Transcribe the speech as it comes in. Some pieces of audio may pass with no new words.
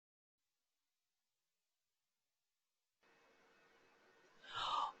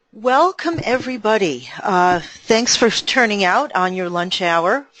Welcome, everybody. Thanks for turning out on your lunch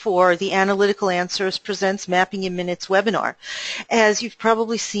hour for the Analytical Answers Presents Mapping in Minutes webinar. As you've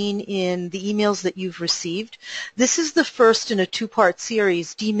probably seen in the emails that you've received, this is the first in a two-part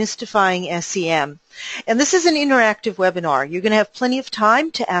series, Demystifying SEM. And this is an interactive webinar. You're going to have plenty of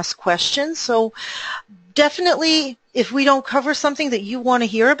time to ask questions, so definitely if we don't cover something that you want to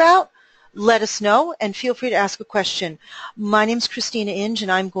hear about, let us know and feel free to ask a question. My name is Christina Inge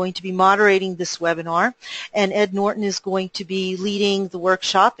and I'm going to be moderating this webinar, and Ed Norton is going to be leading the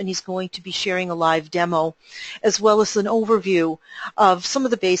workshop, and he's going to be sharing a live demo as well as an overview of some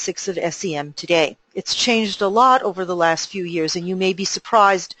of the basics of SEM today. It's changed a lot over the last few years, and you may be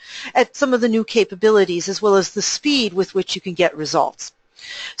surprised at some of the new capabilities as well as the speed with which you can get results.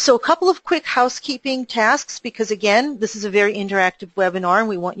 So a couple of quick housekeeping tasks, because again, this is a very interactive webinar and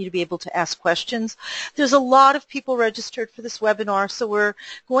we want you to be able to ask questions. There's a lot of people registered for this webinar, so we're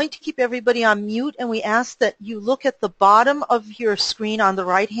going to keep everybody on mute, and we ask that you look at the bottom of your screen on the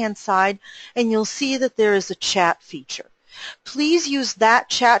right-hand side and you'll see that there is a chat feature. Please use that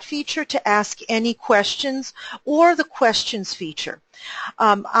chat feature to ask any questions, or the questions feature.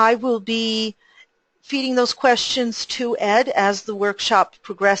 I will be feeding those questions to Ed as the workshop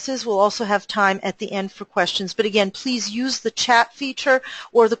progresses. We'll also have time at the end for questions. But again, please use the chat feature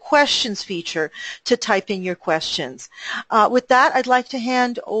or the questions feature to type in your questions. With that, I'd like to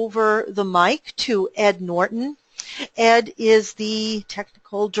hand over the mic to Ed Norton. Ed is the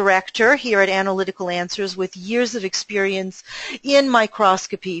technical director here at Analytical Answers with years of experience in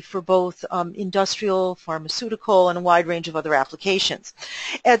microscopy for both industrial, pharmaceutical, and a wide range of other applications.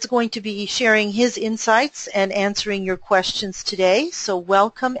 Ed's going to be sharing his insights and answering your questions today, so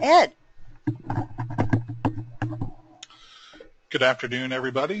welcome, Ed. Good afternoon,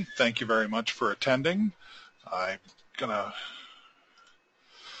 everybody. Thank you very much for attending. I'm going to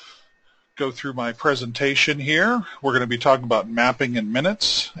go through my presentation here. We're going to be talking about mapping in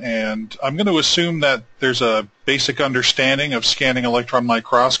minutes, and I'm going to assume that there's a basic understanding of scanning electron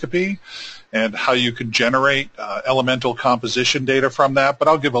microscopy and how you can generate elemental composition data from that, but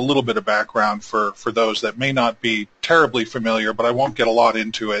I'll give a little bit of background for those that may not be terribly familiar, but I won't get a lot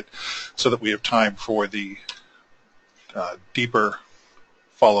into it so that we have time for the deeper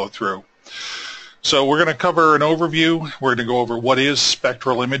follow-through. So we're going to cover an overview. We're going to go over what is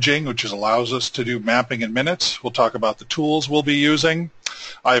spectral imaging, which allows us to do mapping in minutes. We'll talk about the tools we'll be using.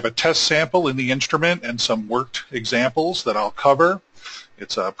 I have a test sample in the instrument and some worked examples that I'll cover.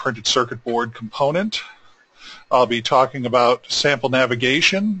 It's a printed circuit board component. I'll be talking about sample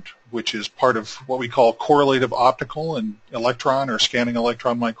navigation, which is part of what we call correlative optical and electron or scanning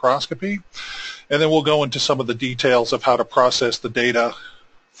electron microscopy. And then we'll go into some of the details of how to process the data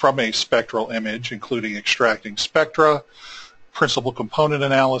from a spectral image, including extracting spectra, principal component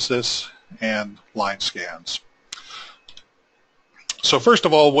analysis, and line scans. So first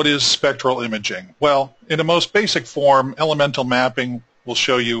of all, what is spectral imaging? Well, in the most basic form, elemental mapping will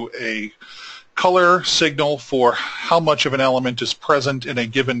show you a color signal for how much of an element is present in a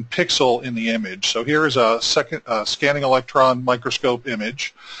given pixel in the image. So here is a scanning electron microscope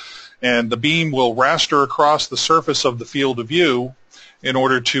image, and the beam will raster across the surface of the field of view in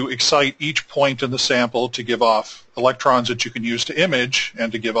order to excite each point in the sample to give off electrons that you can use to image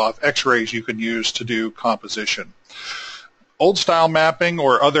and to give off X-rays you can use to do composition. Old-style mapping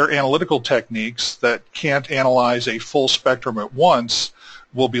or other analytical techniques that can't analyze a full spectrum at once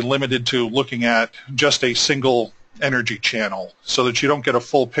will be limited to looking at just a single energy channel so that you don't get a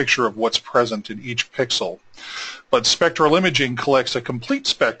full picture of what's present in each pixel. But spectral imaging collects a complete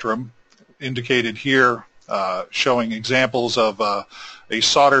spectrum, indicated here showing examples of a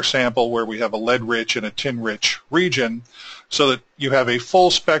solder sample where we have a lead-rich and a tin-rich region, so that you have a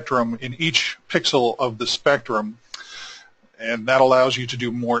full spectrum in each pixel of the spectrum, and that allows you to do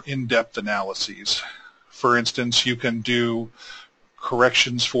more in-depth analyses. For instance, you can do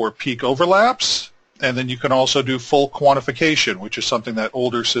corrections for peak overlaps, and then you can also do full quantification, which is something that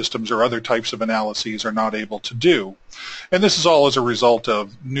older systems or other types of analyses are not able to do. And this is all as a result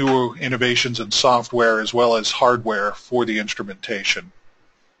of newer innovations in software as well as hardware for the instrumentation.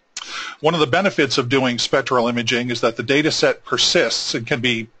 One of the benefits of doing spectral imaging is that the data set persists and can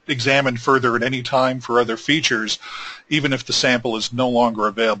be examined further at any time for other features, even if the sample is no longer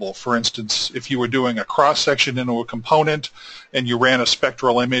available. For instance, if you were doing a cross-section into a component and you ran a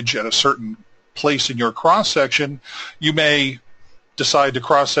spectral image at a certain place in your cross-section, you may decide to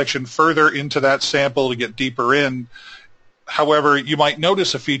cross-section further into that sample to get deeper in. However, you might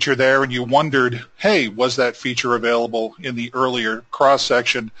notice a feature there and you wondered, hey, was that feature available in the earlier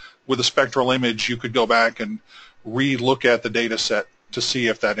cross-section? With a spectral image, you could go back and re-look at the data set to see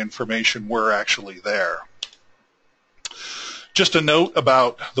if that information were actually there. Just a note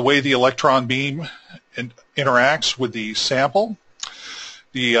about the way the electron beam interacts with the sample.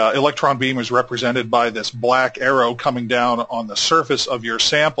 The electron beam is represented by this black arrow coming down on the surface of your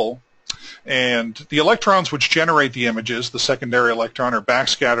sample. And the electrons which generate the images, the secondary electron or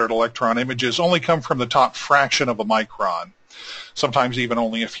backscattered electron images, only come from the top fraction of a micron, sometimes even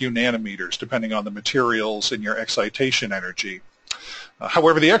only a few nanometers, depending on the materials and your excitation energy.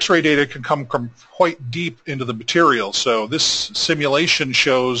 However, the X-ray data can come from quite deep into the material, so this simulation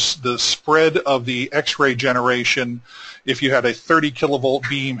shows the spread of the X-ray generation if you had a 30 kilovolt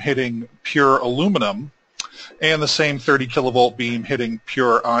beam hitting pure aluminum and the same 30 kilovolt beam hitting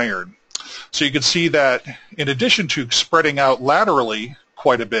pure iron. So you can see that in addition to spreading out laterally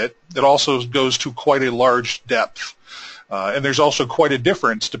quite a bit, it also goes to quite a large depth. And there's also quite a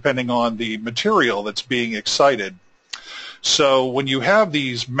difference depending on the material that's being excited. So when you have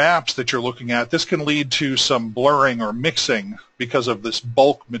these maps that you're looking at, this can lead to some blurring or mixing because of this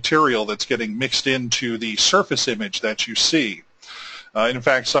bulk material that's getting mixed into the surface image that you see. In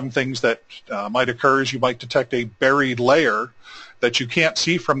fact, some things that might occur is you might detect a buried layer that you can't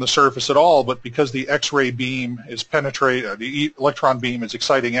see from the surface at all, but because the X-ray beam is the electron beam is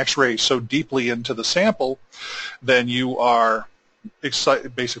exciting X-rays so deeply into the sample, then you are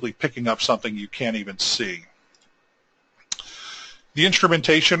basically picking up something you can't even see. The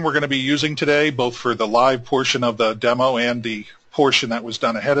instrumentation we're going to be using today, both for the live portion of the demo and the portion that was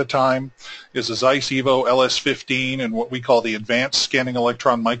done ahead of time, is a Zeiss Evo LS15 and what we call the Advanced Scanning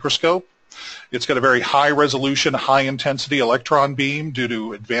Electron Microscope. It's got a very high-resolution, high-intensity electron beam due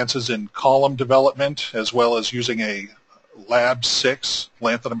to advances in column development, as well as using a Lab 6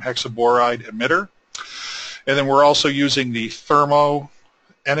 lanthanum hexaboride emitter. And then we're also using the Thermo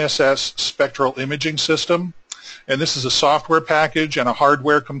NSS spectral imaging system. And this is a software package and a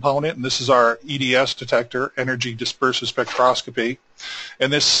hardware component, and this is our EDS detector, Energy Dispersive Spectroscopy.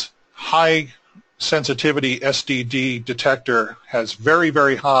 And this high sensitivity SDD detector has very,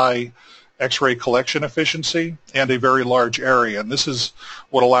 very high X-ray collection efficiency and a very large area. And this is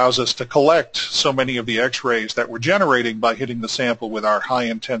what allows us to collect so many of the X-rays that we're generating by hitting the sample with our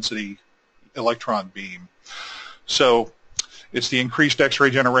high-intensity electron beam. So it's the increased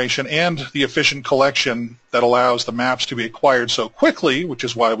X-ray generation and the efficient collection that allows the maps to be acquired so quickly, which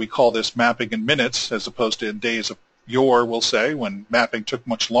is why we call this mapping in minutes as opposed to in days of yore, we'll say, when mapping took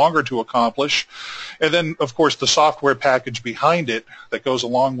much longer to accomplish. And then, of course, the software package behind it that goes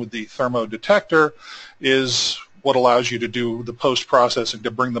along with the thermo detector is what allows you to do the post-processing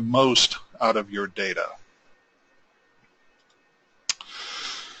to bring the most out of your data.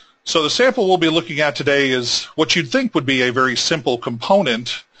 So the sample we'll be looking at today is what you'd think would be a very simple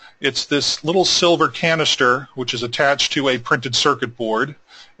component. It's this little silver canister which is attached to a printed circuit board.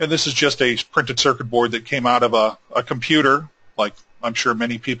 And this is just a printed circuit board that came out of a computer, like I'm sure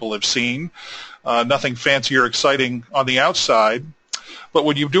many people have seen. Nothing fancy or exciting on the outside. But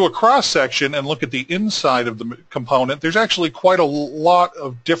when you do a cross-section and look at the inside of the component, there's actually quite a lot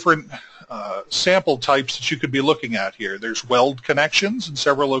of different sample types that you could be looking at here. There's weld connections in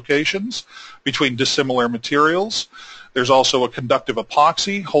several locations between dissimilar materials. There's also a conductive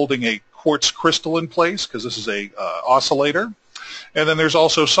epoxy holding a quartz crystal in place because this is a oscillator. And then there's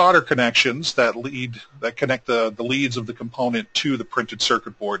also solder connections that connect the leads of the component to the printed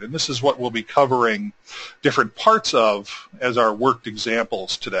circuit board. And this is what we'll be covering different parts of as our worked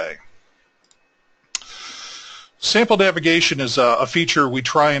examples today. Sample navigation is a feature we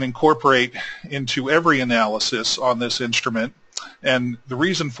try and incorporate into every analysis on this instrument. And the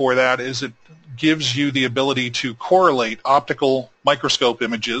reason for that is it gives you the ability to correlate optical microscope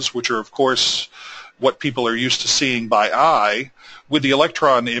images, which are, of course, what people are used to seeing by eye, with the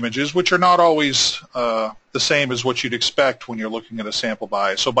electron images, which are not always the same as what you'd expect when you're looking at a sample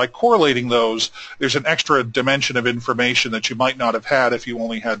by eye. So by correlating those, there's an extra dimension of information that you might not have had if you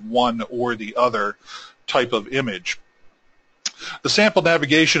only had one or the other type of image. The sample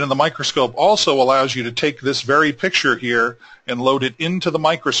navigation in the microscope also allows you to take this very picture here and load it into the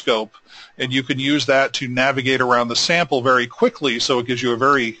microscope, and you can use that to navigate around the sample very quickly, so it gives you a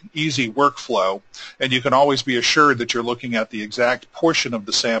very easy workflow, and you can always be assured that you're looking at the exact portion of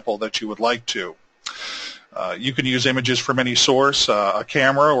the sample that you would like to. You can use images from any source, a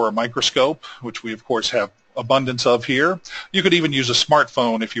camera or a microscope, which we of course have abundance of here. You could even use a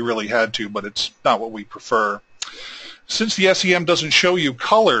smartphone if you really had to, but it's not what we prefer. Since the SEM doesn't show you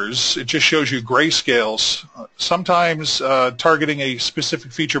colors, it just shows you grayscales, sometimes targeting a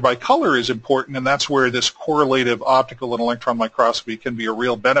specific feature by color is important, and that's where this correlative optical and electron microscopy can be a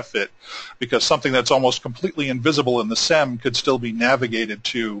real benefit, because something that's almost completely invisible in the SEM could still be navigated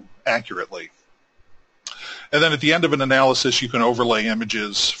to accurately. And then at the end of an analysis, you can overlay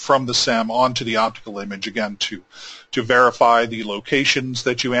images from the SEM onto the optical image, again, to verify the locations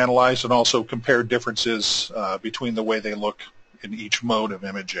that you analyze and also compare differences between the way they look in each mode of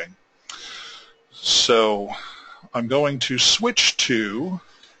imaging. So I'm going to switch to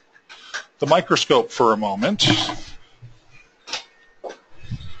the microscope for a moment.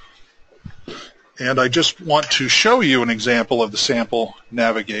 And I just want to show you an example of the sample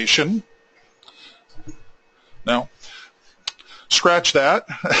navigation. Now, scratch that.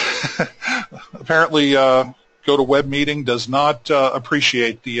 Apparently, GoToWebMeeting does not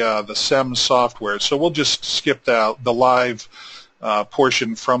appreciate the SEM software, so we'll just skip the live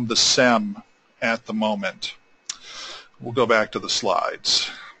portion from the SEM at the moment. We'll go back to the slides.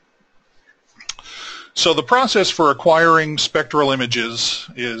 So the process for acquiring spectral images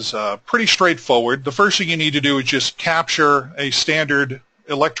is pretty straightforward. The first thing you need to do is just capture a standard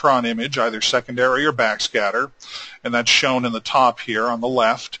electron image, either secondary or backscatter, and that's shown in the top here on the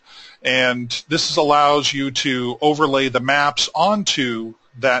left. And this allows you to overlay the maps onto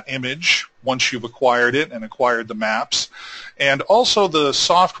that image once you've acquired it and acquired the maps. And also the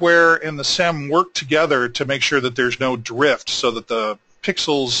software and the SEM work together to make sure that there's no drift, so that the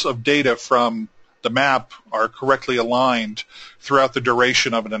pixels of data from the map are correctly aligned throughout the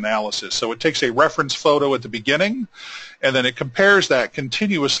duration of an analysis. So it takes a reference photo at the beginning, and then it compares that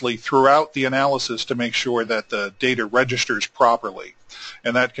continuously throughout the analysis to make sure that the data registers properly.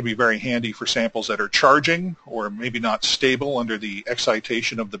 And that can be very handy for samples that are charging or maybe not stable under the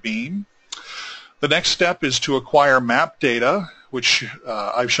excitation of the beam. The next step is to acquire map data, which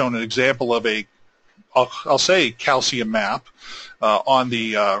I've shown an example of I'll say calcium map on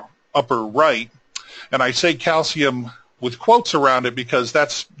the upper right. And I say calcium with quotes around it because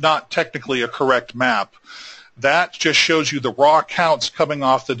that's not technically a correct map. That just shows you the raw counts coming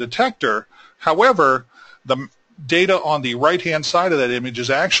off the detector. However, the data on the right-hand side of that image is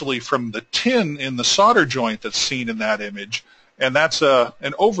actually from the tin in the solder joint that's seen in that image, and that's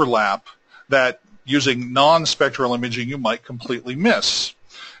an overlap that, using non-spectral imaging, you might completely miss,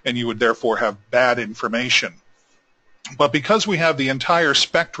 and you would therefore have bad information. But because we have the entire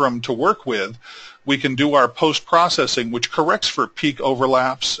spectrum to work with, we can do our post-processing, which corrects for peak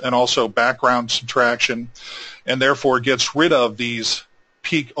overlaps and also background subtraction, and therefore gets rid of these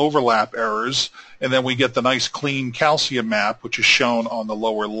peak overlap errors, and then we get the nice clean calcium map, which is shown on the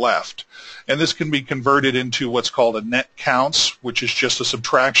lower left. And this can be converted into what's called a net counts, which is just a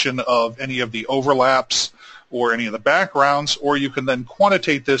subtraction of any of the overlaps or any of the backgrounds, or you can then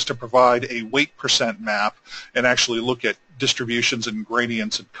quantitate this to provide a weight percent map and actually look at distributions and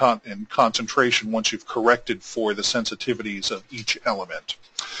gradients and concentration once you've corrected for the sensitivities of each element.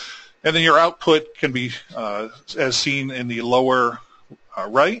 And then your output can be, as seen in the lower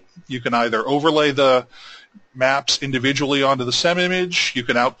right, you can either overlay the maps individually onto the SEM image, you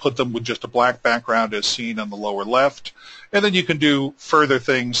can output them with just a black background as seen on the lower left, and then you can do further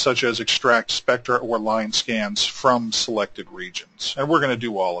things such as extract spectra or line scans from selected regions. And we're going to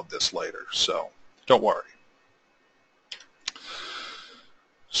do all of this later, so don't worry.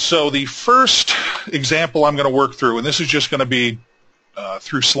 So the first example I'm going to work through, and this is just going to be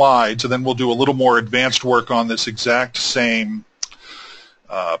through slides, and then we'll do a little more advanced work on this exact same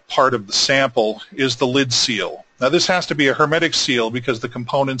part of the sample, is the lid seal. Now this has to be a hermetic seal because the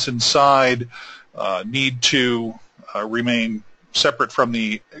components inside need to remain separate from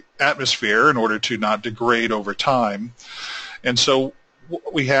the atmosphere in order to not degrade over time. And so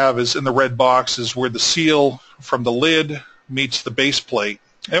what we have is in the red box is where the seal from the lid meets the base plate.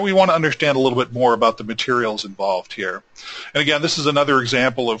 And we want to understand a little bit more about the materials involved here. And again, this is another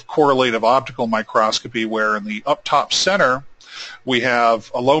example of correlative optical microscopy where in the up top center we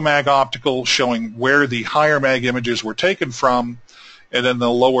have a low mag optical showing where the higher mag images were taken from, and then in the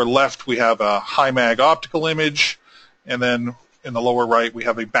lower left we have a high mag optical image, and then in the lower right we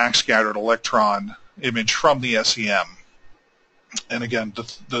have a backscattered electron image from the SEM. And again,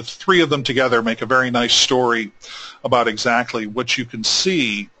 the three of them together make a very nice story about exactly what you can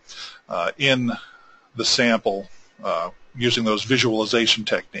see in the sample using those visualization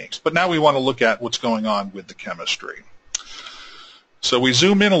techniques. But now we want to look at what's going on with the chemistry. So we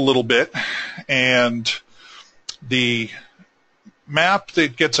zoom in a little bit, and the map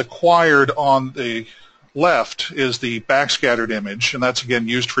that gets acquired on the left is the backscattered image, and that's again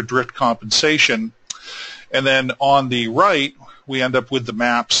used for drift compensation. And then on the right, we end up with the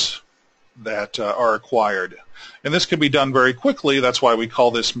maps that are acquired. And this can be done very quickly. That's why we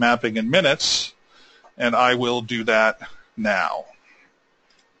call this mapping in minutes. And I will do that now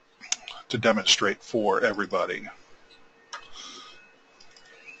to demonstrate for everybody.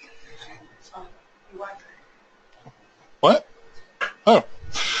 What? Oh,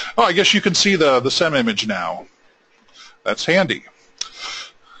 I guess you can see the SEM image now. That's handy.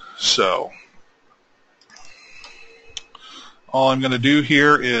 So all I'm going to do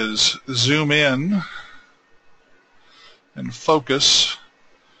here is zoom in and focus,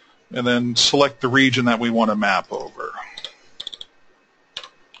 and then select the region that we want to map over.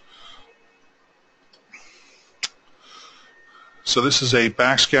 So this is a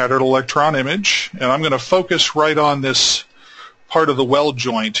backscattered electron image, and I'm going to focus right on this part of the weld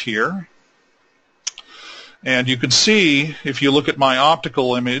joint here. And you can see, if you look at my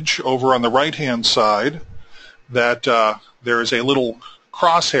optical image over on the right-hand side, that there is a little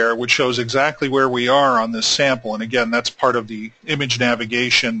crosshair which shows exactly where we are on this sample. And again, that's part of the image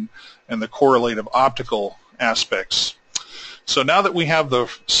navigation and the correlative optical aspects. So now that we have the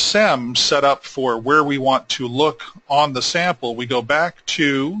SEM set up for where we want to look on the sample, we go back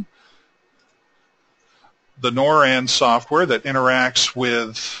to the NORAN software that interacts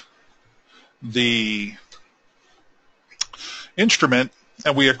with the instrument,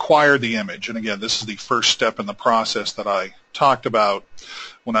 and we acquire the image. And again, this is the first step in the process that I talked about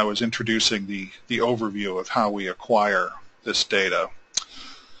when I was introducing the overview of how we acquire this data.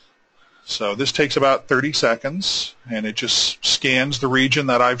 So this takes about 30 seconds, and it just scans the region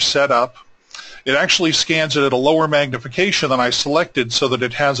that I've set up. It actually scans it at a lower magnification than I selected so that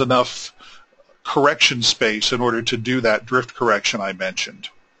it has enough correction space in order to do that drift correction I mentioned.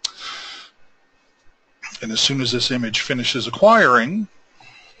 And as soon as this image finishes acquiring,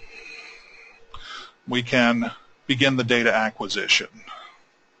 we can begin the data acquisition.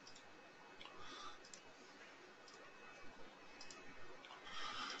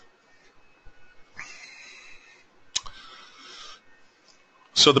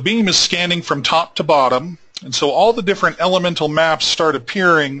 So the beam is scanning from top to bottom, and so all the different elemental maps start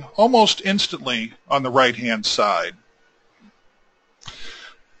appearing almost instantly on the right-hand side.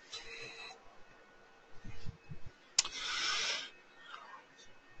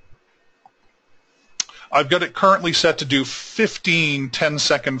 I've got it currently set to do 15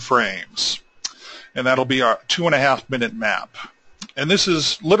 10-second frames, and that'll be our 2.5-minute map. And this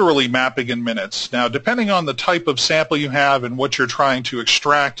is literally mapping in minutes. Now, depending on the type of sample you have and what you're trying to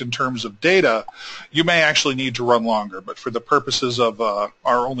extract in terms of data, you may actually need to run longer. But for the purposes of our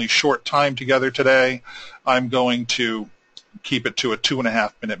only short time together today, I'm going to keep it to a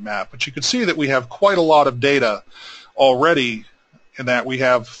 2.5-minute map. But you can see that we have quite a lot of data already, in that we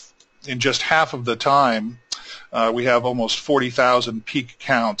have, in just half of the time, we have almost 40,000 peak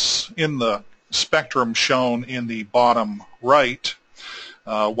counts in the spectrum shown in the bottom right,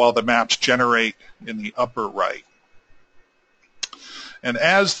 while the maps generate in the upper right. And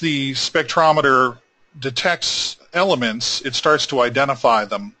as the spectrometer detects elements, it starts to identify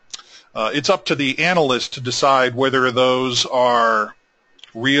them. It's up to the analyst to decide whether those are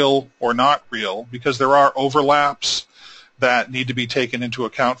real or not real, because there are overlaps that need to be taken into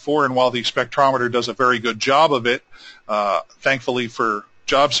account for. And while the spectrometer does a very good job of it, thankfully for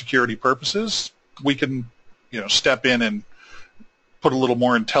job security purposes, we can, step in and put a little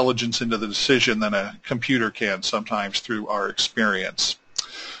more intelligence into the decision than a computer can sometimes through our experience.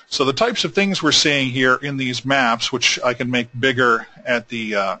 So the types of things we're seeing here in these maps, which I can make bigger at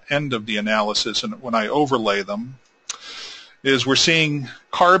the end of the analysis and when I overlay them, is we're seeing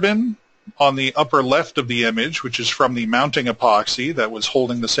carbon on the upper left of the image, which is from the mounting epoxy that was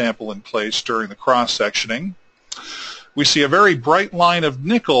holding the sample in place during the cross-sectioning. We see a very bright line of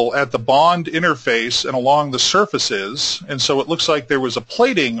nickel at the bond interface and along the surfaces, and so it looks like there was a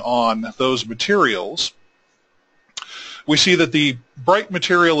plating on those materials. We see that the bright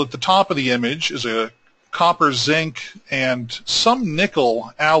material at the top of the image is a copper, zinc, and some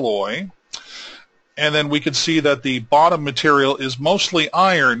nickel alloy. And then we can see that the bottom material is mostly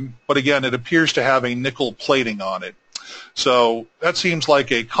iron, but again, it appears to have a nickel plating on it. So that seems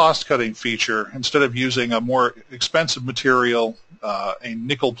like a cost-cutting feature. Instead of using a more expensive material, a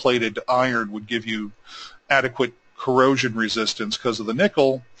nickel-plated iron would give you adequate corrosion resistance because of the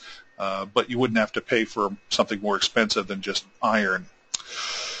nickel, but you wouldn't have to pay for something more expensive than just iron.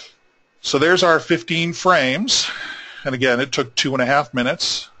 So there's our 15 frames. And again, it took 2.5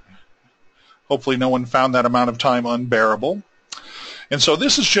 minutes. Hopefully no one found that amount of time unbearable. And so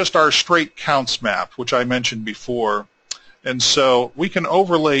this is just our straight counts map, which I mentioned before. And so we can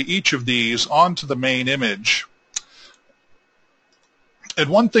overlay each of these onto the main image. And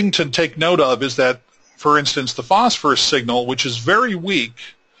one thing to take note of is that, for instance, the phosphorus signal, which is very weak,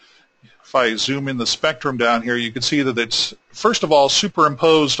 if I zoom in the spectrum down here, you can see that it's, first of all,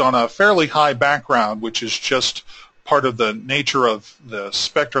 superimposed on a fairly high background, which is just part of the nature of the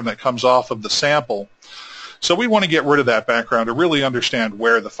spectrum that comes off of the sample. So we want to get rid of that background to really understand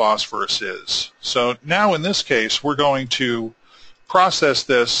where the phosphorus is. So now in this case, we're going to process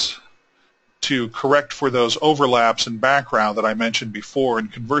this to correct for those overlaps in background that I mentioned before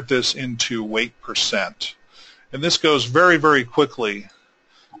and convert this into weight percent. And this goes very, very quickly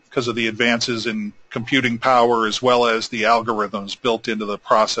because of the advances in computing power as well as the algorithms built into the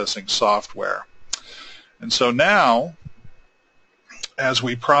processing software. And so now, as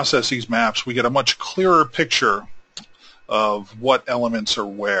we process these maps, we get a much clearer picture of what elements are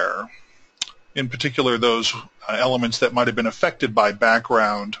where. In particular, those elements that might have been affected by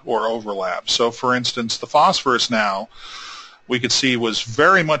background or overlap. So, for instance, the phosphorus now, we could see was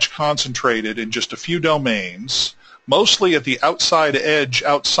very much concentrated in just a few domains, mostly at the outside edge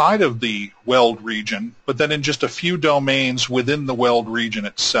outside of the weld region, but then in just a few domains within the weld region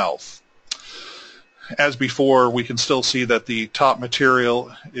itself. As before, we can still see that the top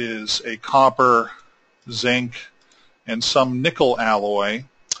material is a copper, zinc, and some nickel alloy,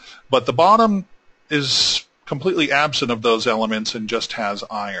 but the bottom is completely absent of those elements and just has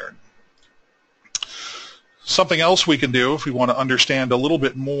iron. Something else we can do if we want to understand a little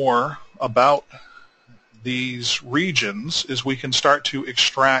bit more about these regions is we can start to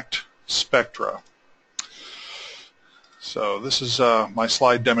extract spectra. So this is my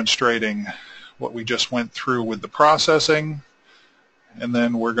slide demonstrating what we just went through with the processing, and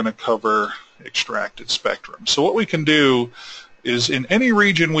then we're going to cover extracted spectrum. So what we can do is in any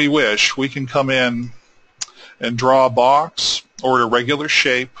region we wish, we can come in and draw a box or a regular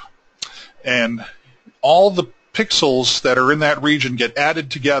shape, and all the pixels that are in that region get added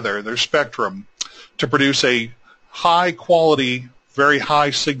together, their spectrum, to produce a high quality, very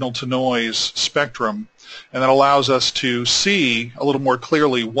high signal to noise spectrum, and that allows us to see a little more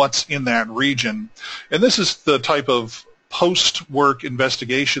clearly what's in that region. And this is the type of post-work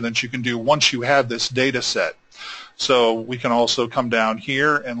investigation that you can do once you have this data set. So we can also come down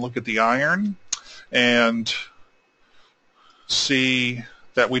here and look at the iron and see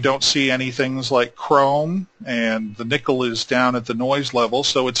that we don't see any things like chrome, and the nickel is down at the noise level,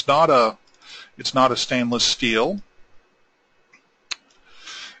 so it's not a stainless steel.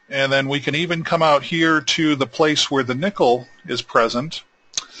 And then we can even come out here to the place where the nickel is present,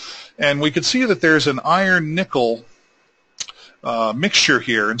 and we can see that there's an iron-nickel mixture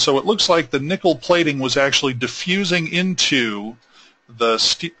here, and so it looks like the nickel plating was actually diffusing into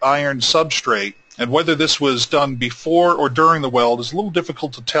the iron substrate, and whether this was done before or during the weld is a little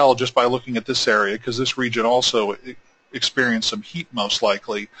difficult to tell just by looking at this area, because this region also experienced some heat most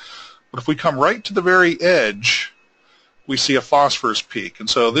likely. But if we come right to the very edge, we see a phosphorus peak, and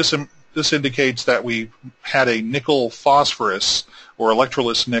so this indicates that we had a nickel phosphorus or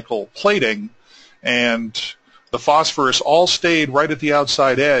electroless nickel plating, and the phosphorus all stayed right at the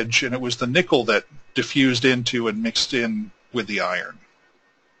outside edge, and it was the nickel that diffused into and mixed in with the iron.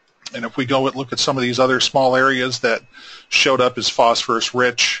 And if we go and look at some of these other small areas that showed up as phosphorus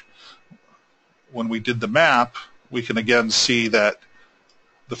rich when we did the map, we can again see that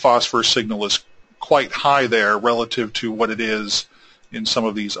the phosphorus signal is quite high there relative to what it is in some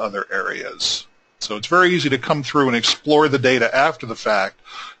of these other areas. So it's very easy to come through and explore the data after the fact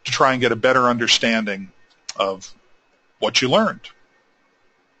to try and get a better understanding of what you learned.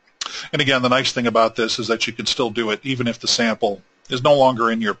 And again, the nice thing about this is that you can still do it even if the sample is no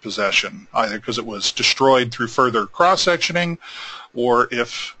longer in your possession, either because it was destroyed through further cross-sectioning, or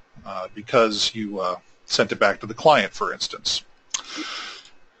if because you sent it back to the client, for instance.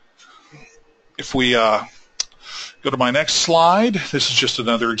 If we go to my next slide, this is just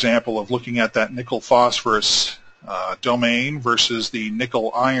another example of looking at that nickel-phosphorus domain versus the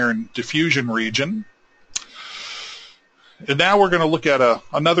nickel-iron diffusion region. And now we're going to look at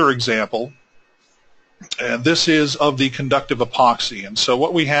another example, and this is of the conductive epoxy. And so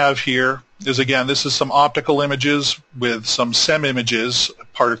what we have here is, again, this is some optical images with some SEM images,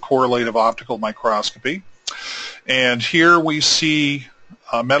 part of correlative optical microscopy. And here we see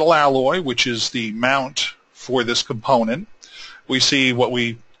a metal alloy, which is the mount for this component. We see what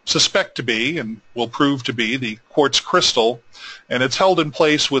we suspect to be, and will prove to be, the quartz crystal, and it's held in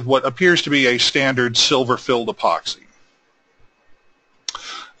place with what appears to be a standard silver-filled epoxy.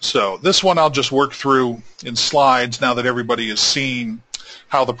 So this one I'll just work through in slides now that everybody has seen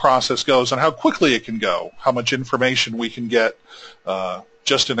how the process goes and how quickly it can go, how much information we can get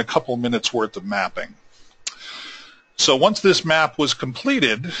just in a couple minutes worth of mapping. So once this map was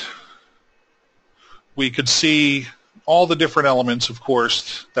completed, we could see all the different elements, of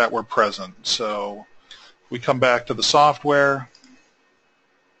course, that were present. So we come back to the software.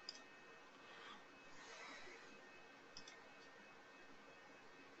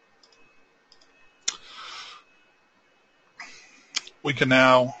 We can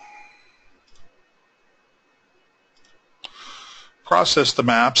now process the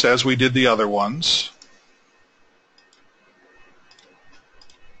maps as we did the other ones.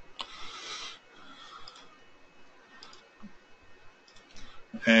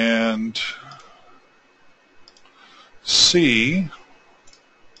 And see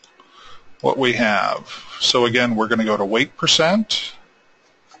what we have. So again, we're going to go to weight percent.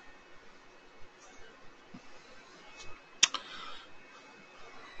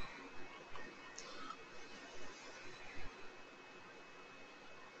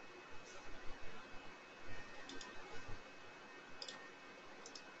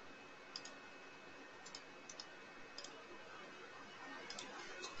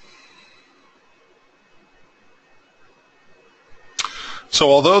 So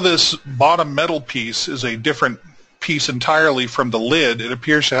although this bottom metal piece is a different piece entirely from the lid, it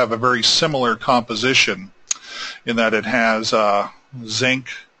appears to have a very similar composition in that it has zinc,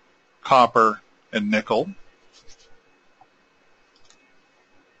 copper, and nickel.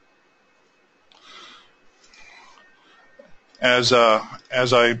 As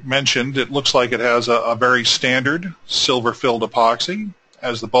I mentioned, it looks like it has a very standard silver-filled epoxy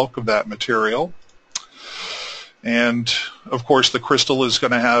as the bulk of that material. And, of course, the crystal is going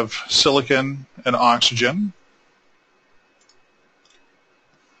to have silicon and oxygen.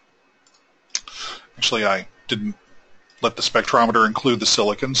 Actually, I didn't let the spectrometer include the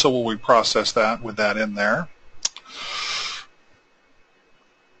silicon, so we'll reprocess that with that in there.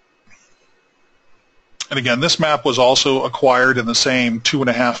 And again, this map was also acquired in the same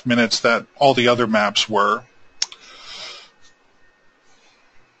 2.5 minutes that all the other maps were.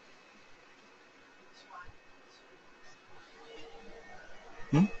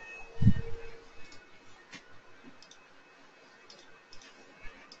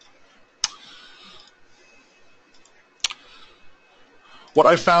 What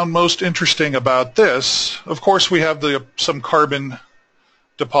I found most interesting about this, of course, we have some carbon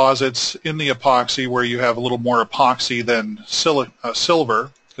deposits in the epoxy where you have a little more epoxy than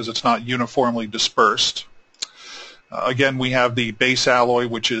silver because it's not uniformly dispersed. Again, we have the base alloy,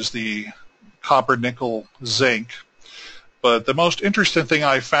 which is the copper, nickel, zinc. But the most interesting thing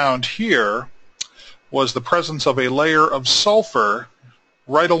I found here was the presence of a layer of sulfur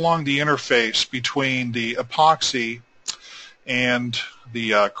right along the interface between the epoxy and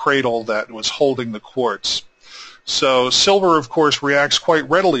the cradle that was holding the quartz. So silver, of course, reacts quite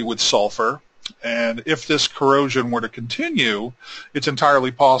readily with sulfur, and if this corrosion were to continue, it's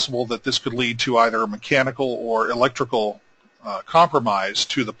entirely possible that this could lead to either a mechanical or electrical compromise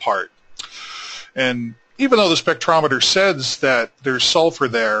to the part. And even though the spectrometer says that there's sulfur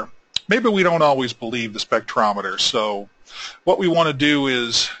there, maybe we don't always believe the spectrometer. So what we want to do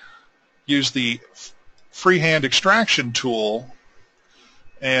is use the freehand extraction tool,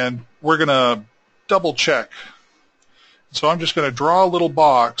 and we're going to double check. So I'm just going to draw a little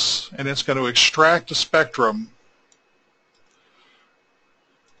box, and it's going to extract a spectrum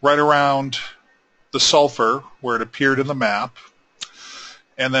right around the sulfur where it appeared in the map,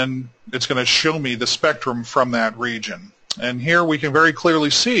 and then it's going to show me the spectrum from that region. And here we can very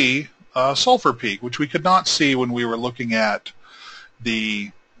clearly see a sulfur peak, which we could not see when we were looking at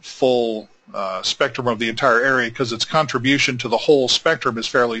the full spectrum of the entire area, because its contribution to the whole spectrum is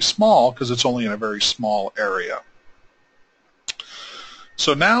fairly small because it's only in a very small area.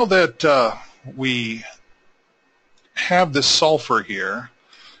 So now that we have this sulfur here,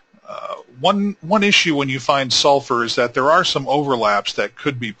 one issue when you find sulfur is that there are some overlaps that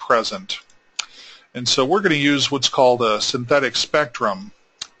could be present. And so we're going to use what's called a synthetic spectrum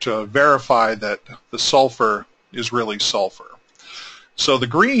to verify that the sulfur is really sulfur. So the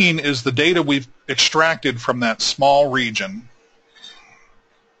green is the data we've extracted from that small region,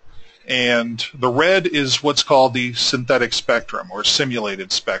 and the red is what's called the synthetic spectrum or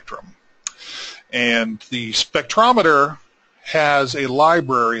simulated spectrum. And the spectrometer has a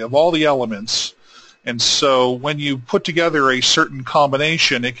library of all the elements, and so when you put together a certain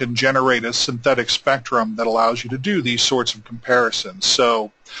combination, it can generate a synthetic spectrum that allows you to do these sorts of comparisons.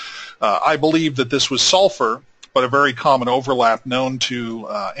 So I believe that this was sulfur, but a very common overlap known to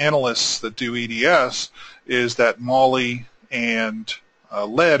analysts that do EDS is that moly and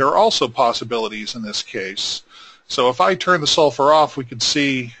lead are also possibilities in this case. So if I turn the sulfur off, we can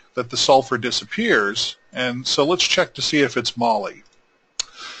see that the sulfur disappears. And so let's check to see if it's moly.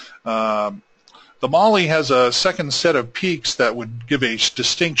 The moly has a second set of peaks that would give a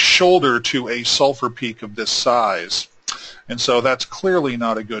distinct shoulder to a sulfur peak of this size. And so that's clearly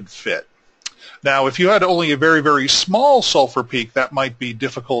not a good fit. Now, if you had only a very, very small sulfur peak, that might be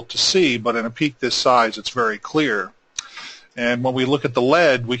difficult to see, but in a peak this size, it's very clear. And when we look at the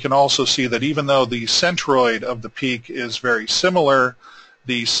lead, we can also see that even though the centroid of the peak is very similar,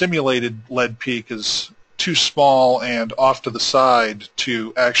 the simulated lead peak is too small and off to the side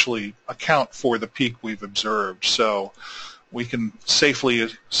to actually account for the peak we've observed. So we can safely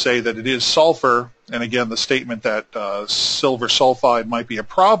say that it is sulfur, and again the statement that silver sulfide might be a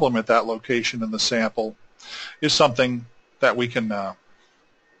problem at that location in the sample is something that we can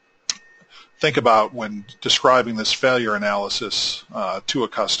think about when describing this failure analysis to a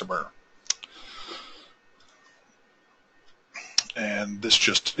customer. And this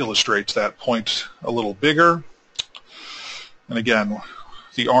just illustrates that point a little bigger. And again,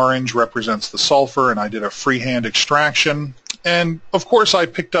 the orange represents the sulfur, and I did a freehand extraction. And of course I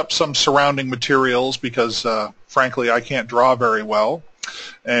picked up some surrounding materials because frankly I can't draw very well.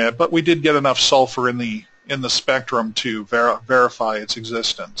 But we did get enough sulfur in the spectrum to verify its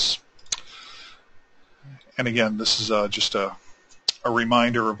existence. And again, this is just a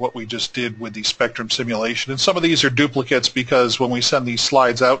reminder of what we just did with the spectrum simulation. And some of these are duplicates because when we send these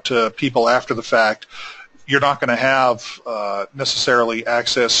slides out to people after the fact, you're not going to have necessarily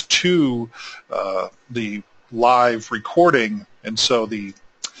access to the live recording, and so the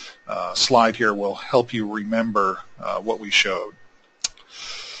slide here will help you remember what we showed.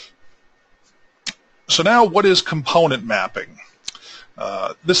 So now, what is component mapping?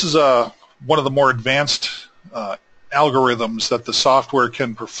 This is one of the more advanced algorithms that the software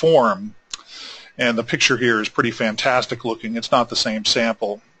can perform, and the picture here is pretty fantastic looking. It's not the same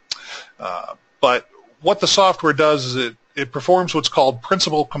sample, but what the software does is it performs what's called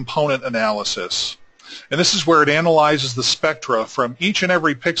principal component analysis, and this is where it analyzes the spectra from each and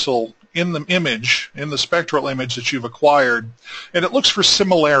every pixel in the image, in the spectral image that you've acquired, and it looks for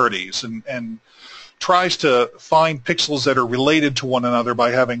similarities and tries to find pixels that are related to one another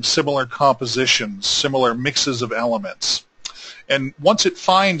by having similar compositions, similar mixes of elements. And once it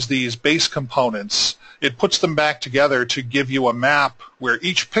finds these base components, it puts them back together to give you a map where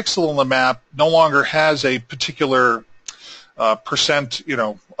each pixel in the map no longer has a particular percent,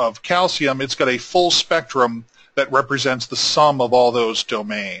 of calcium. It's got a full spectrum that represents the sum of all those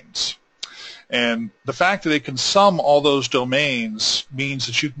domains. And the fact that it can sum all those domains means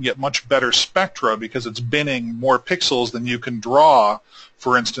that you can get much better spectra because it's binning more pixels than you can draw,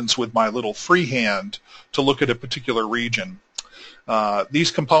 for instance, with my little freehand to look at a particular region.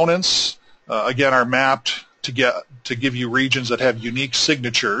 These components, again, are mapped to give you regions that have unique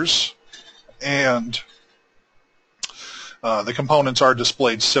signatures, and the components are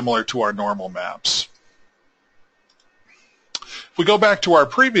displayed similar to our normal maps. If we go back to our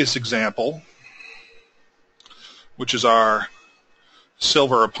previous example, which is our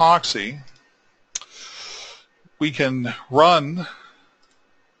silver epoxy, we can run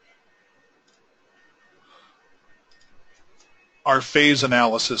our phase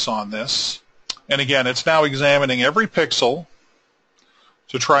analysis on this. And again, it's now examining every pixel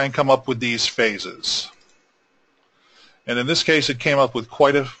to try and come up with these phases. And in this case, it came up with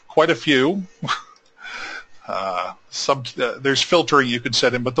quite a few. There's filtering you could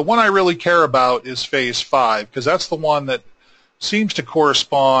set in, but the one I really care about is phase 5 because that's the one that seems to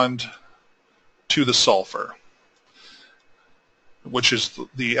correspond to the sulfur, which is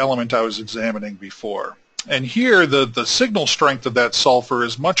the element I was examining before. And here the signal strength of that sulfur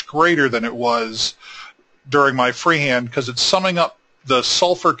is much greater than it was during my freehand because it's summing up the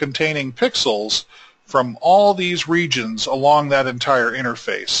sulfur-containing pixels from all these regions along that entire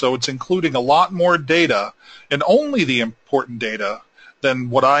interface. So it's including a lot more data, and only the important data, than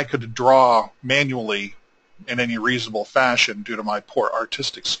what I could draw manually in any reasonable fashion due to my poor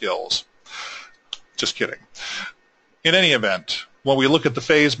artistic skills. Just kidding. In any event, when we look at the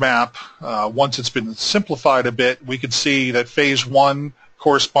phase map, once it's been simplified a bit, we can see that phase 1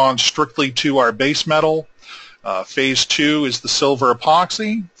 corresponds strictly to our base metal. Phase 2 is the silver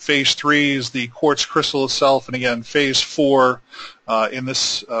epoxy. Phase 3 is the quartz crystal itself. And again, phase 4 in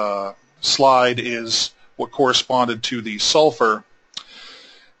this slide is what corresponded to the sulfur.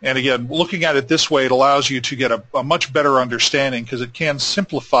 And again, looking at it this way, it allows you to get a much better understanding because it can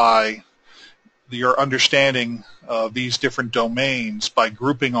simplify your understanding of these different domains by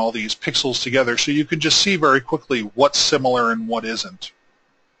grouping all these pixels together so you can just see very quickly what's similar and what isn't.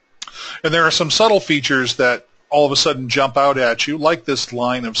 And there are some subtle features that all of a sudden jump out at you, like this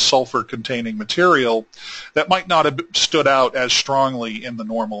line of sulfur-containing material that might not have stood out as strongly in the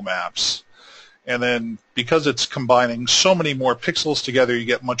normal maps. And then because it's combining so many more pixels together, you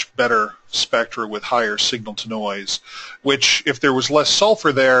get much better spectra with higher signal-to-noise, which, if there was less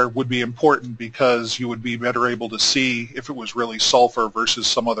sulfur there, would be important because you would be better able to see if it was really sulfur versus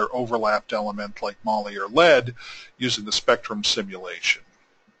some other overlapped element like moly or lead using the spectrum simulation.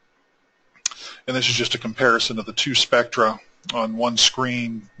 And this is just a comparison of the two spectra on one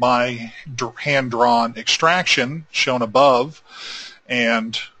screen, my hand-drawn extraction shown above,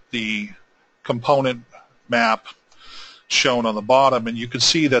 and the component map shown on the bottom. And you can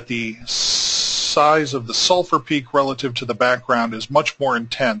see that the size of the sulfur peak relative to the background is much more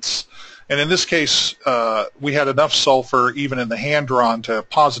intense. And in this case, we had enough sulfur, even in the hand-drawn, to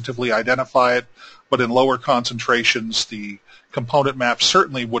positively identify it, but in lower concentrations, the component map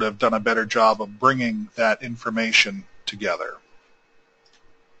certainly would have done a better job of bringing that information together.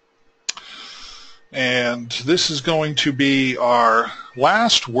 And this is going to be our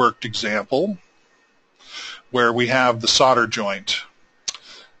last worked example, where we have the solder joint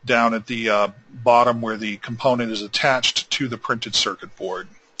down at the bottom where the component is attached to the printed circuit board.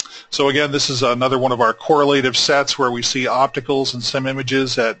 So again, this is another one of our correlative sets where we see opticals and SIM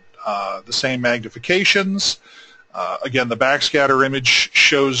images at the same magnifications. Again, the backscatter image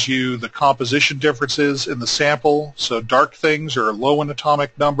shows you the composition differences in the sample. So dark things are low in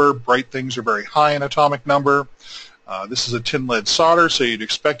atomic number, bright things are very high in atomic number. This is a tin lead solder, so you'd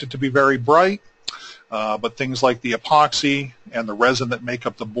expect it to be very bright. But things like the epoxy and the resin that make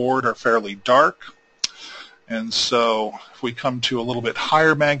up the board are fairly dark. And so if we come to a little bit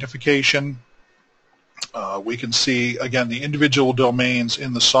higher magnification, we can see, again, the individual domains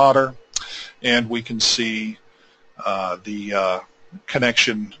in the solder, and we can see the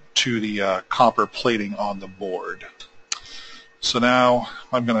connection to the copper plating on the board. So now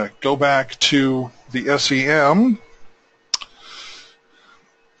I'm going to go back to the SEM,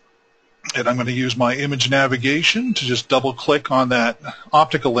 and I'm going to use my image navigation to just double-click on that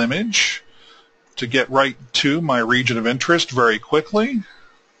optical image to get right to my region of interest very quickly,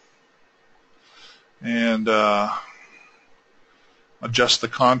 and adjust the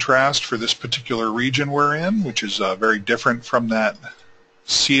contrast for this particular region we're in, which is very different from that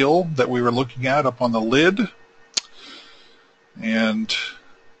seal that we were looking at up on the lid. And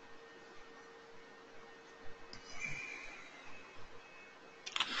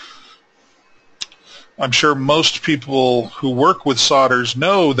I'm sure most people who work with solders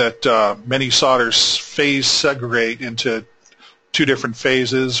know that many solders phase segregate into two different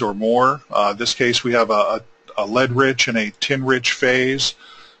phases or more. In this case, we have a lead-rich and a tin-rich phase.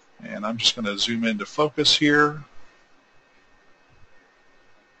 And I'm just going to zoom into focus here.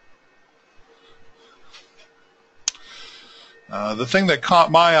 The thing that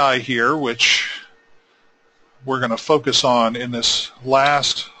caught my eye here, which we're going to focus on in this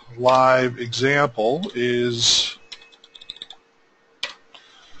last live example, is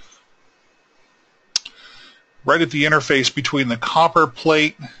right at the interface between the copper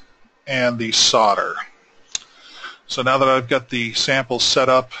plate and the solder. So now that I've got the sample set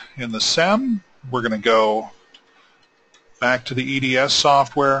up in the SEM, we're going to go back to the EDS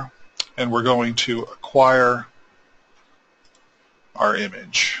software, and we're going to acquire our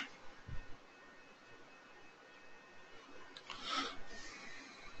image.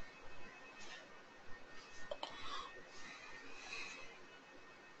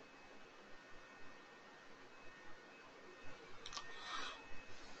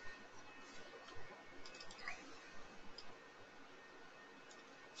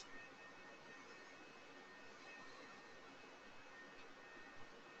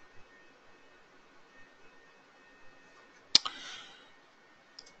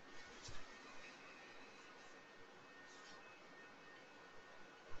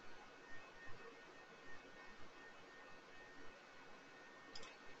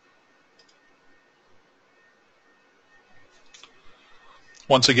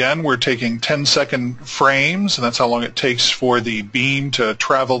 Once again, we're taking 10-second frames, and that's how long it takes for the beam to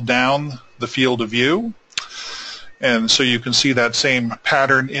travel down the field of view. And so you can see that same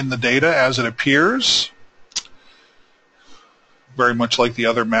pattern in the data as it appears, very much like the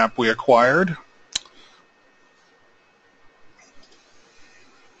other map we acquired.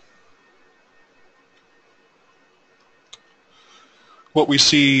 What we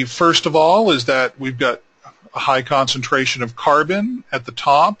see first of all is that we've got a high concentration of carbon at the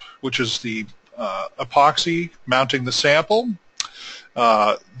top, which is the epoxy mounting the sample.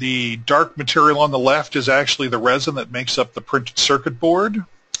 The dark material on the left is actually the resin that makes up the printed circuit board.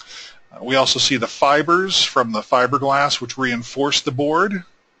 We also see the fibers from the fiberglass which reinforce the board,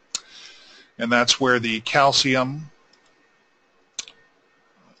 and that's where the calcium,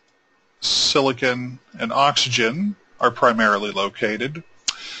 silicon, and oxygen are primarily located.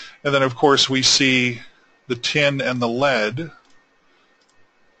 And then of course we see the tin and the lead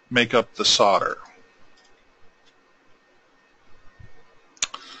make up the solder.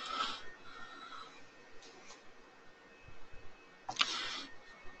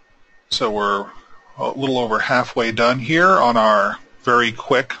 So we're a little over halfway done here on our very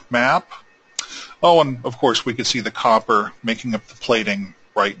quick map. Oh, and of course we can see the copper making up the plating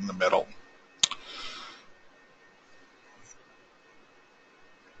right in the middle.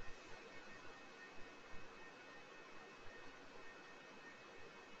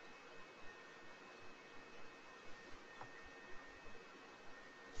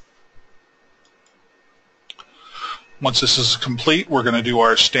 Once this is complete, we're going to do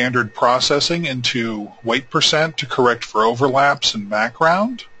our standard processing into weight percent to correct for overlaps and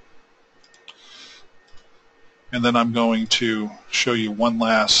background. And then I'm going to show you one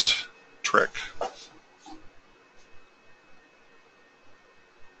last trick.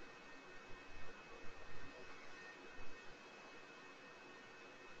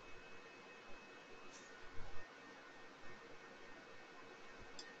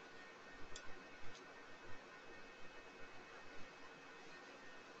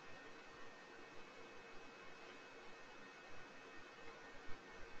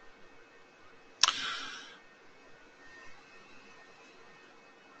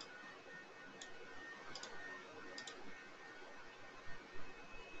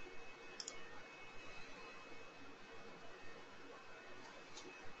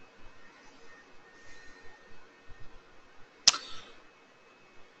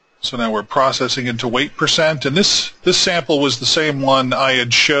 So now we're processing into weight percent, and this sample was the same one I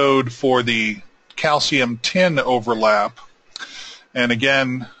had showed for the calcium tin overlap. And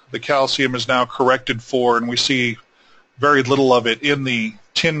again, the calcium is now corrected for, and we see very little of it in the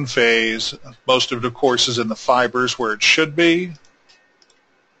tin phase. Most of it, of course, is in the fibers where it should be.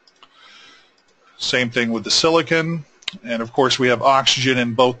 Same thing with the silicon. And of course we have oxygen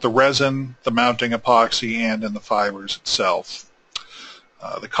in both the resin, the mounting epoxy, and in the fibers itself.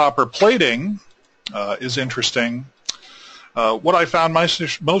 The copper plating is interesting. What I found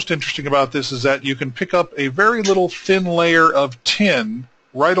most interesting about this is that you can pick up a very little thin layer of tin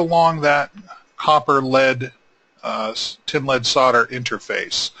right along that copper lead tin lead solder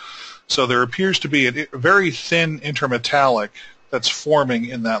interface. So there appears to be a very thin intermetallic that's forming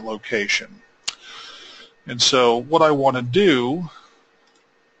in that location. And so what I want to do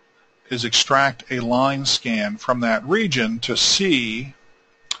is extract a line scan from that region to see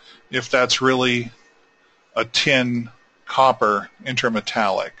if that's really a tin copper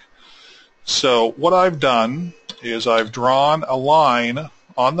intermetallic. So what I've done is I've drawn a line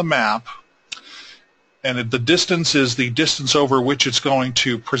on the map, and the distance is the distance over which it's going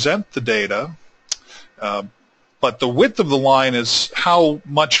to present the data, but the width of the line is how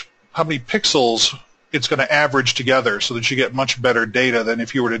many pixels it's going to average together so that you get much better data than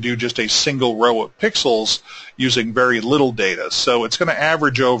if you were to do just a single row of pixels using very little data. So it's going to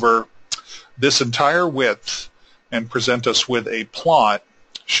average over this entire width and present us with a plot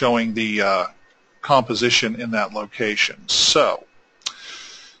showing the composition in that location. So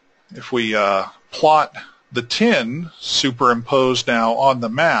if we plot the tin superimposed now on the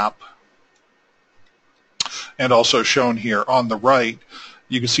map, and also shown here on the right,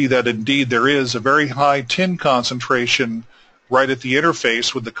 you can see that indeed there is a very high tin concentration right at the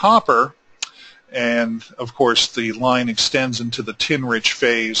interface with the copper, and of course the line extends into the tin-rich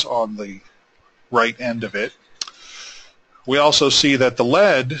phase on the right end of it. We also see that the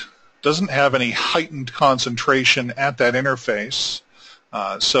lead doesn't have any heightened concentration at that interface,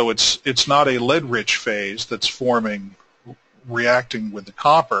 so it's not a lead-rich phase that's forming, reacting with the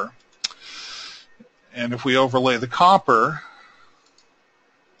copper. And if we overlay the copper,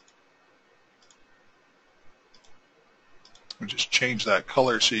 we just change that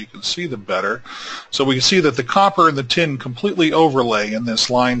color so you can see them better. So we can see that the copper and the tin completely overlay in this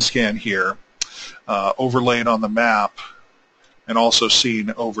line scan here, overlaid on the map, and also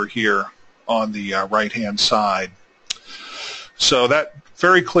seen over here on the right-hand side. So that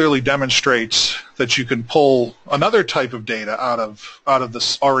very clearly demonstrates that you can pull another type of data out of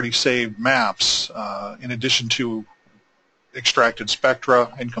this already saved maps. In addition to extracted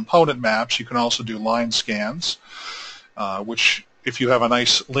spectra and component maps, you can also do line scans, which, if you have a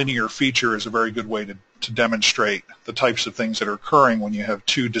nice linear feature, is a very good way to demonstrate the types of things that are occurring when you have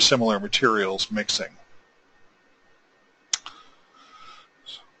two dissimilar materials mixing.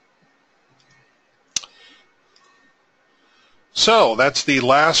 So that's the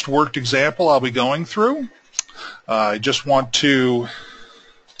last worked example I'll be going through. I just want to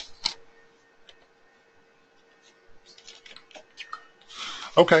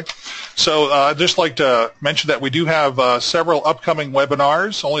so I'd just like to mention that we do have several upcoming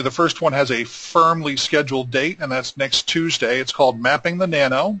webinars. Only the first one has a firmly scheduled date, and that's next Tuesday. It's called Mapping the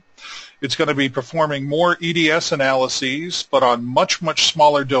Nano. It's going to be performing more EDS analyses, but on much, much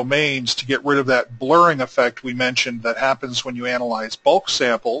smaller domains to get rid of that blurring effect we mentioned that happens when you analyze bulk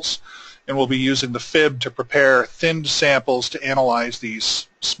samples. And we'll be using the FIB to prepare thinned samples to analyze these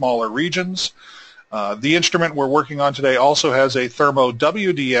smaller regions. The instrument we're working on today also has a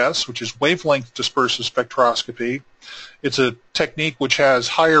thermo-WDS, which is wavelength dispersive spectroscopy. It's a technique which has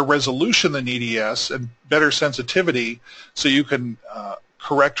higher resolution than EDS and better sensitivity, so you can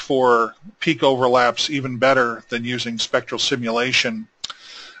correct for peak overlaps even better than using spectral simulation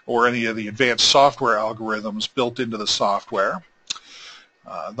or any of the advanced software algorithms built into the software.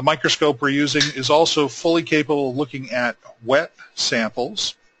 The microscope we're using is also fully capable of looking at wet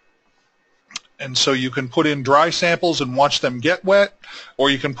samples. And so you can put in dry samples and watch them get wet,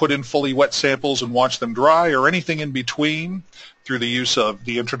 or you can put in fully wet samples and watch them dry, or anything in between through the use of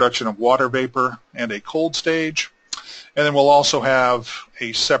the introduction of water vapor and a cold stage. And then we'll also have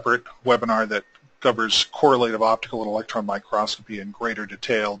a separate webinar that covers correlative optical and electron microscopy in greater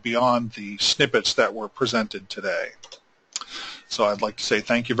detail beyond the snippets that were presented today. So I'd like to say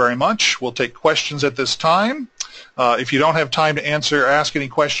thank you very much. We'll take questions at this time. If you don't have time to ask any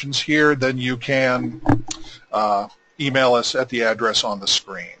questions here, then you can email us at the address on the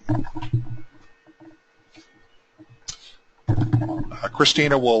screen.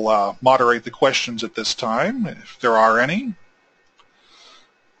 Christina will moderate the questions at this time, if there are any.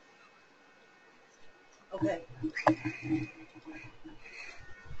 Okay.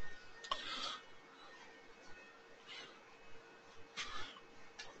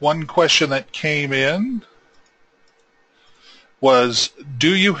 One question that came in was,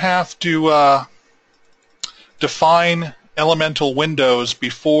 do you have to define elemental windows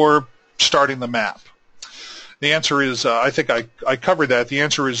before starting the map? The answer is, I think I covered that. The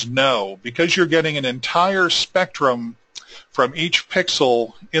answer is no. Because you're getting an entire spectrum from each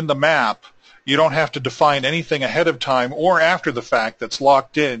pixel in the map, you don't have to define anything ahead of time or after the fact that's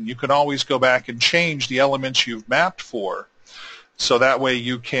locked in. You can always go back and change the elements you've mapped for. So that way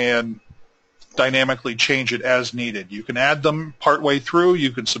you can dynamically change it as needed. You can add them partway through.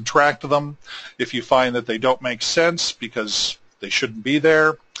 You can subtract them if you find that they don't make sense because they shouldn't be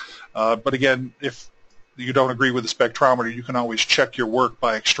there. But again, if you don't agree with the spectrometer, you can always check your work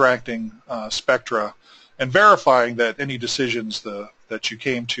by extracting spectra and verifying that any decisions that you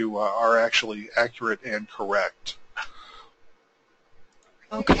came to are actually accurate and correct.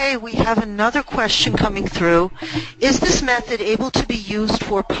 Okay, we have another question coming through. Is this method able to be used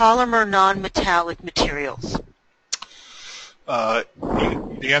for polymer non-metallic materials? The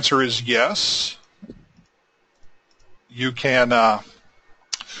answer is yes. You can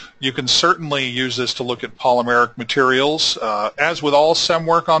certainly use this to look at polymeric materials. As with all SEM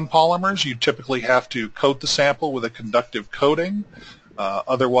work on polymers, you typically have to coat the sample with a conductive coating.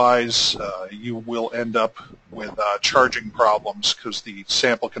 Otherwise, you will end up with charging problems because the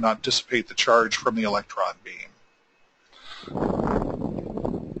sample cannot dissipate the charge from the electron beam.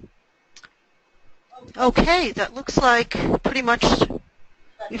 Okay, that looks like pretty much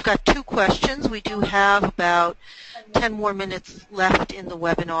we've got two questions. We do have about 10 more minutes left in the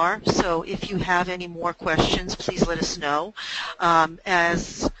webinar, so if you have any more questions, please let us know.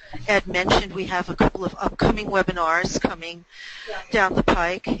 As Ed mentioned, we have a couple of upcoming webinars coming down the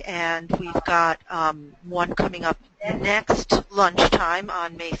pike, and we've got one coming up next lunchtime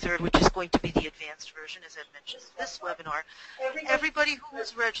on May 3rd, which is going to be the advanced version, as Ed mentioned, of this webinar. Everybody who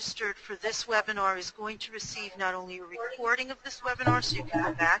is registered for this webinar is going to receive not only a recording of this webinar, so you can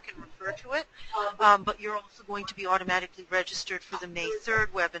go back and refer to it, but you're also going to be automatically registered for the May 3rd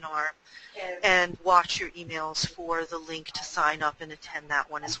webinar and watch your emails for the link to sign up and attend that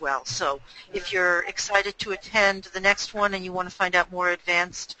one as well. So if you're excited to attend the next one and you want to find out more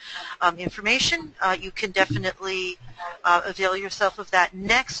advanced information, you can definitely avail yourself of that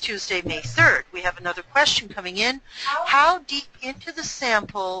next Tuesday, May 3rd. We have another question coming in. How deep into the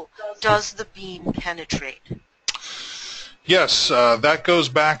sample does the beam penetrate? Yes, that goes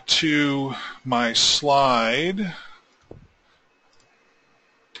back to my slide.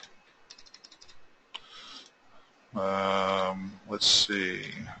 Let's see,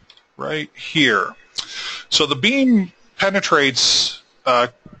 right here. So the beam penetrates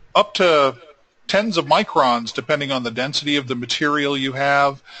up to tens of microns depending on the density of the material you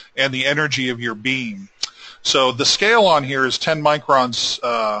have and the energy of your beam. So the scale on here is 10 microns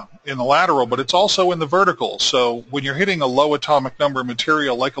in the lateral, but it's also in the vertical. So when you're hitting a low atomic number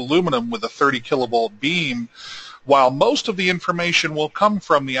material like aluminum with a 30 kilovolt beam, while most of the information will come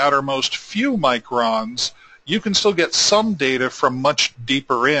from the outermost few microns, you can still get some data from much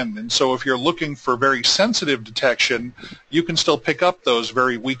deeper in. And so if you're looking for very sensitive detection, you can still pick up those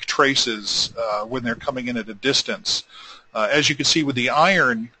very weak traces when they're coming in at a distance. As you can see with the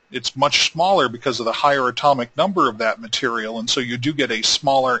iron, it's much smaller because of the higher atomic number of that material, and so you do get a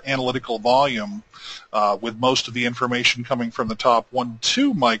smaller analytical volume with most of the information coming from the top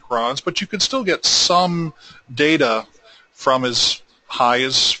 1-2 microns, but you can still get some data from as high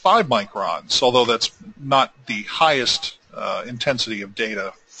as 5 microns, although that's not the highest intensity of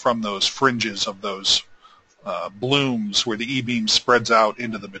data from those fringes of those blooms where the E-beam spreads out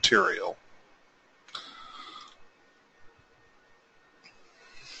into the material.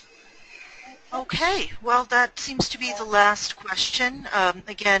 Okay, well, that seems to be the last question.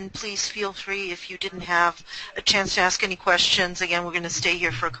 Again, please feel free if you didn't have a chance to ask any questions. Again, we're going to stay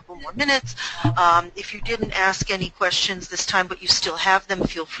here for a couple more minutes. If you didn't ask any questions this time, but you still have them,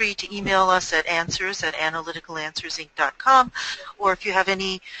 feel free to email us at answers@analyticalanswersinc.com. Or if you have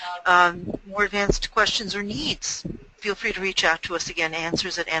any more advanced questions or needs, feel free to reach out to us again,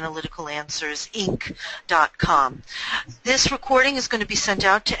 answers@analyticalanswersinc.com. This recording is going to be sent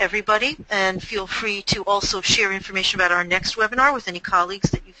out to everybody, and feel free to also share information about our next webinar with any colleagues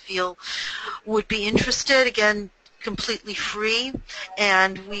that you feel would be interested. Again, completely free,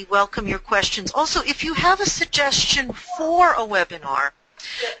 and we welcome your questions. Also, if you have a suggestion for a webinar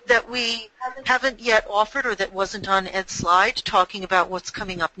that we haven't yet offered or that wasn't on Ed's slide talking about what's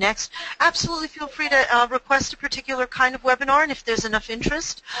coming up next, absolutely feel free to request a particular kind of webinar, and if there's enough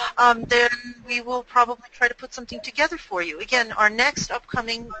interest, then we will probably try to put something together for you. Again, our next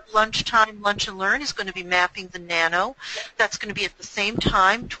upcoming lunchtime lunch and learn is going to be mapping the Nano. That's going to be at the same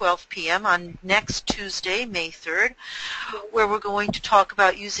time, 12 p.m. on next Tuesday, May 3rd, where we're going to talk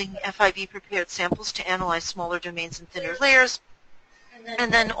about using FIB-prepared samples to analyze smaller domains and thinner layers.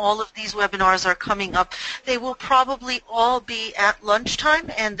 And then all of these webinars are coming up. They will probably all be at lunchtime,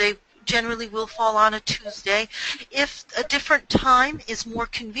 and they generally will fall on a Tuesday. If a different time is more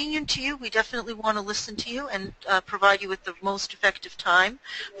convenient to you, we definitely want to listen to you and provide you with the most effective time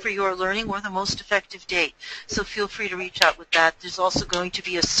for your learning or the most effective date. So feel free to reach out with that. There's also going to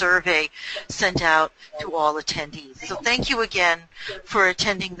be a survey sent out to all attendees. So thank you again for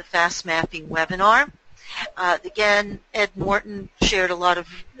attending the Fast Mapping webinar. Again, Ed Norton shared a lot of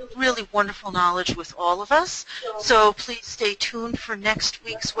really wonderful knowledge with all of us. So please stay tuned for next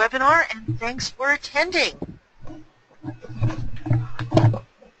week's webinar, and thanks for attending.